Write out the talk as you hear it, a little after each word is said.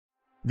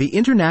The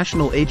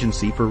International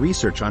Agency for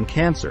Research on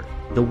Cancer,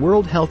 the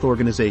World Health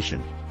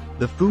Organization,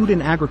 the Food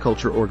and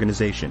Agriculture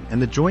Organization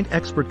and the Joint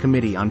Expert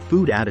Committee on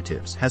Food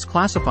Additives has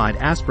classified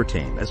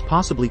aspartame as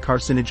possibly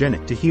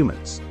carcinogenic to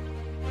humans.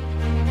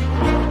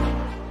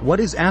 What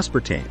is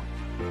aspartame?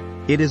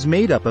 It is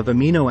made up of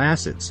amino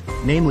acids,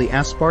 namely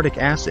aspartic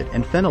acid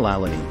and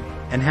phenylalanine,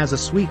 and has a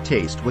sweet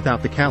taste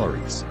without the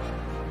calories.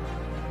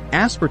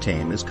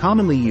 Aspartame is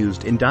commonly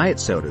used in diet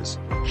sodas,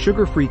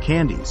 sugar-free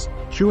candies,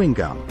 chewing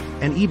gum,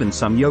 and even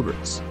some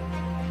yogurts.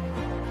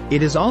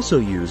 It is also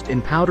used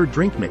in powdered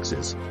drink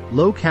mixes,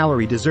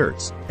 low-calorie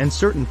desserts, and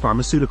certain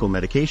pharmaceutical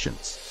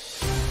medications.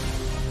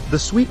 The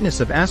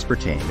sweetness of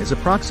aspartame is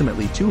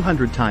approximately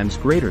 200 times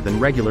greater than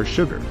regular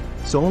sugar,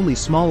 so only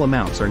small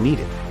amounts are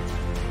needed.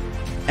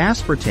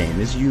 Aspartame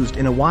is used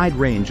in a wide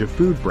range of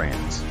food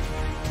brands.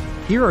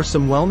 Here are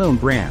some well-known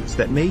brands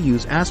that may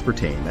use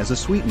aspartame as a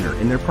sweetener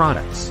in their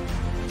products.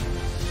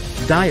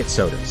 Diet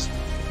sodas.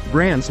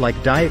 Brands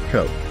like Diet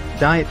Coke,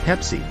 Diet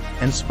Pepsi,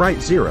 and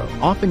Sprite Zero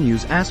often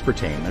use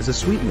aspartame as a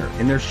sweetener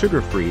in their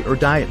sugar-free or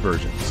diet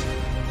versions.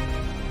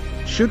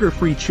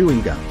 Sugar-free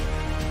chewing gum.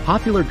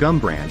 Popular gum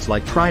brands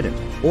like Trident,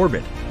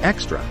 Orbit,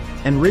 Extra,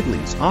 and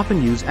Wrigley's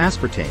often use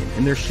aspartame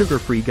in their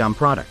sugar-free gum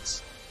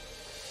products.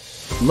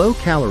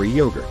 Low-calorie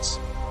yogurts.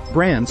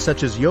 Brands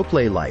such as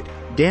Yoplait Light,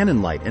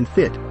 Dannon Light and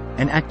Fit,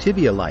 and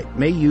Activia Light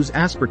may use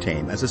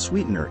aspartame as a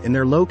sweetener in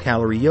their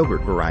low-calorie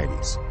yogurt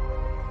varieties.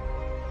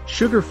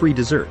 Sugar-free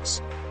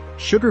desserts.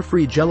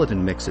 Sugar-free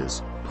gelatin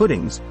mixes,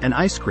 puddings, and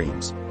ice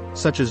creams,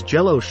 such as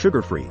Jell-O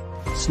sugar-free,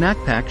 Snack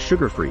Pack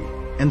sugar-free,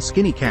 and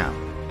Skinny Cow,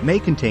 may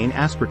contain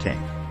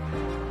aspartame.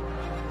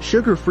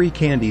 Sugar-free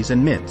candies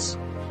and mints.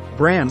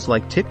 Brands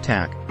like Tic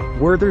Tac,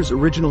 Werther's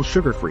Original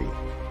Sugar-Free,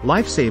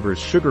 Lifesavers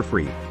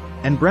Sugar-Free,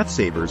 and Breath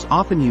Savers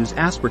often use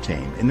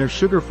aspartame in their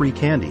sugar-free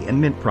candy and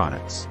mint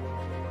products.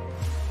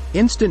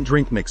 Instant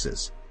drink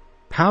mixes.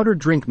 Powdered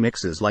drink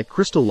mixes like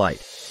Crystal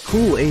Light,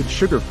 Kool-Aid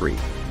Sugar-Free,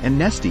 and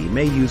Nestea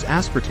may use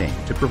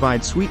aspartame to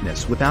provide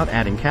sweetness without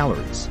adding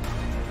calories.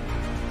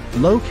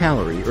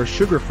 Low-calorie or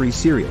sugar-free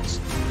cereals.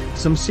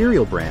 Some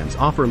cereal brands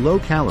offer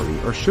low-calorie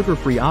or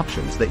sugar-free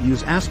options that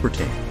use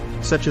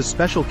aspartame, such as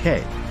Special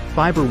K,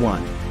 Fiber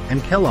One,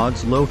 and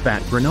Kellogg's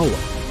low-fat granola.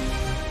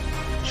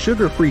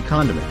 Sugar-free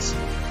condiments.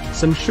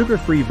 Some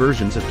sugar-free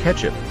versions of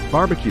ketchup,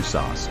 barbecue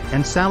sauce,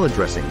 and salad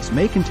dressings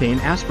may contain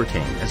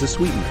aspartame as a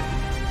sweetener.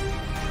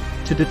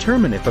 To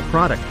determine if a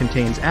product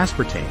contains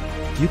aspartame,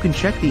 you can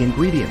check the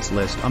ingredients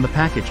list on the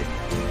packaging.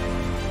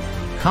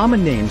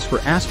 Common names for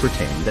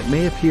aspartame that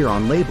may appear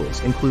on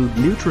labels include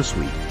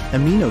NutraSweet,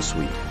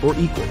 AminoSweet, or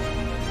Equal.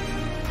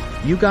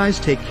 You guys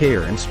take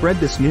care and spread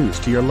this news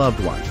to your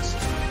loved ones.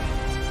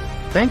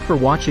 Thanks for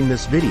watching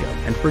this video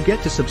and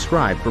forget to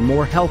subscribe for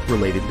more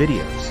health-related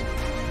videos.